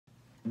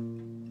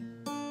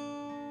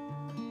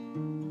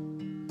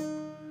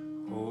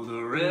Oh,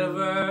 the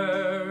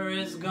river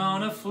is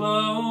gonna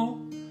flow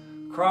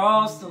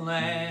across the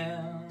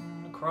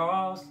land,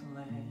 across the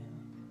land.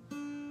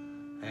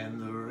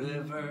 And the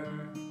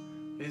river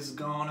is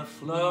gonna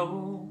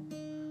flow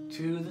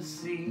to the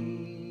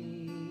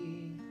sea.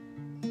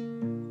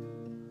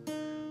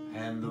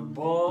 And the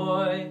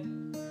boy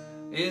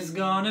is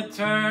gonna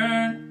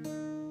turn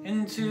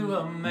into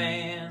a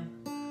man,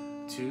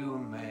 to a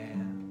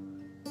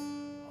man.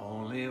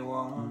 Only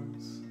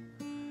once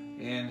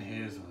in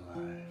his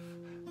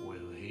life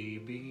will he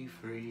be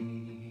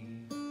free.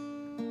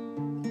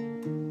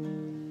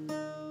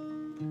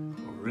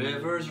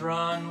 Rivers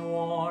run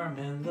warm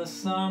in the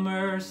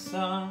summer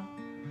sun.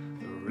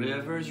 The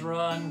rivers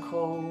run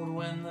cold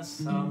when the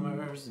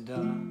summer's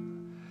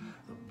done.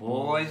 The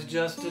boy's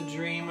just a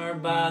dreamer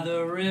by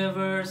the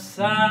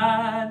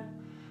riverside,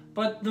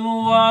 but the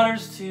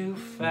water's too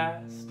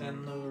fast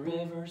and the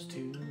river's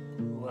too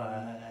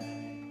wide.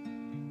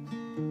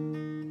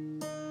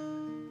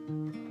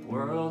 The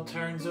world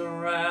turns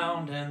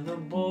around and the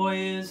boy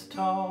is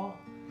tall.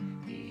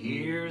 He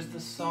hears the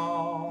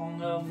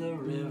song of the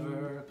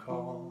river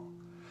call.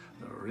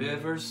 The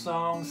river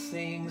song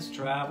sings,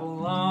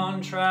 travel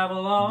on,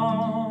 travel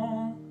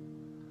on.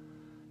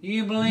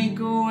 You blink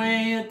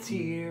away a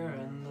tear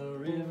and the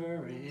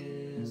river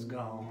is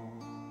gone.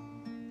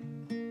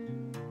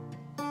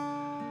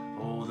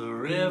 Oh, the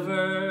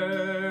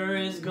river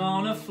is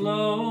gonna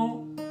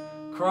flow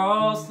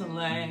across the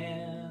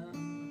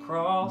land,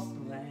 across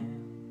the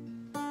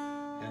land.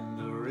 And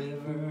the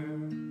river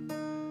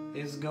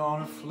is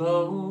gonna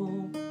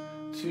flow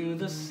to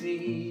the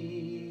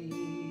sea.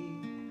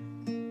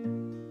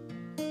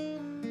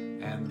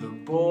 And the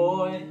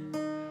boy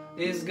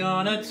is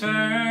gonna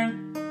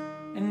turn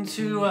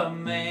into a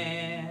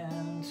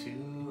man,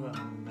 to a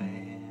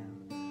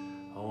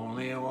man.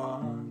 Only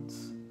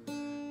once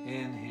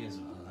in his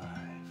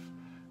life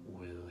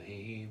will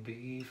he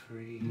be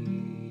free.